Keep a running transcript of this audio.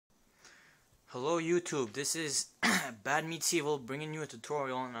Hello YouTube, this is Bad Meets Evil bringing you a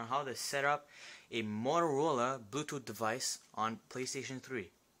tutorial on how to set up a Motorola Bluetooth device on PlayStation 3.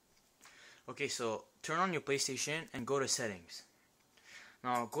 Okay, so turn on your PlayStation and go to settings.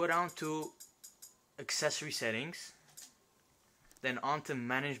 Now go down to accessory settings, then on to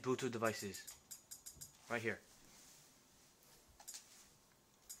manage Bluetooth devices, right here.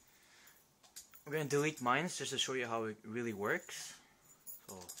 We're going to delete mine just to show you how it really works.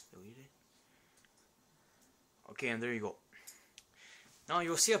 So delete it. Okay, and there you go. Now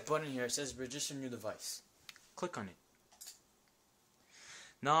you'll see a button here. It says register new device. Click on it.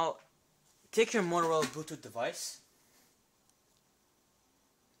 Now take your Motorola Bluetooth device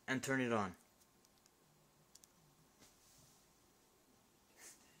and turn it on.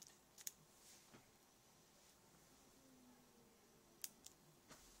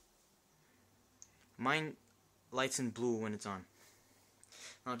 Mine lights in blue when it's on.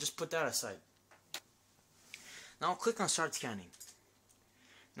 Now just put that aside. Now click on start scanning.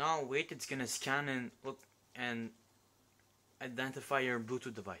 Now wait, it's gonna scan and look and identify your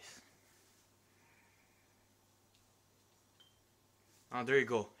Bluetooth device. Now there you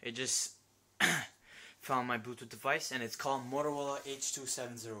go. It just found my Bluetooth device and it's called Motorola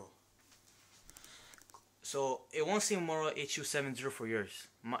H270. So it won't say Motorola H270 for yours.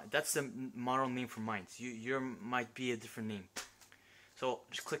 That's the model name for mine. Your might be a different name. So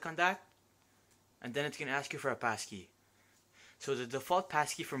just click on that. And then it's going to ask you for a passkey. So the default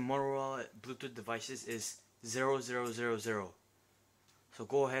passkey for Motorola Bluetooth devices is 0000. So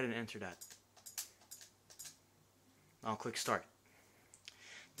go ahead and enter that. Now click start.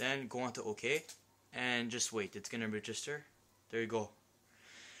 Then go on to OK. And just wait. It's going to register. There you go.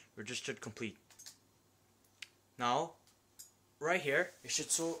 Registered complete. Now, right here, it should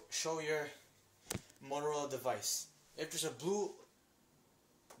show your Motorola device. If there's a blue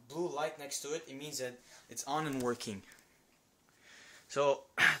light next to it, it means that it's on and working. So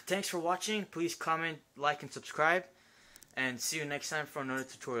thanks for watching. Please comment, like, and subscribe, and see you next time for another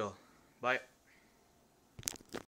tutorial. Bye.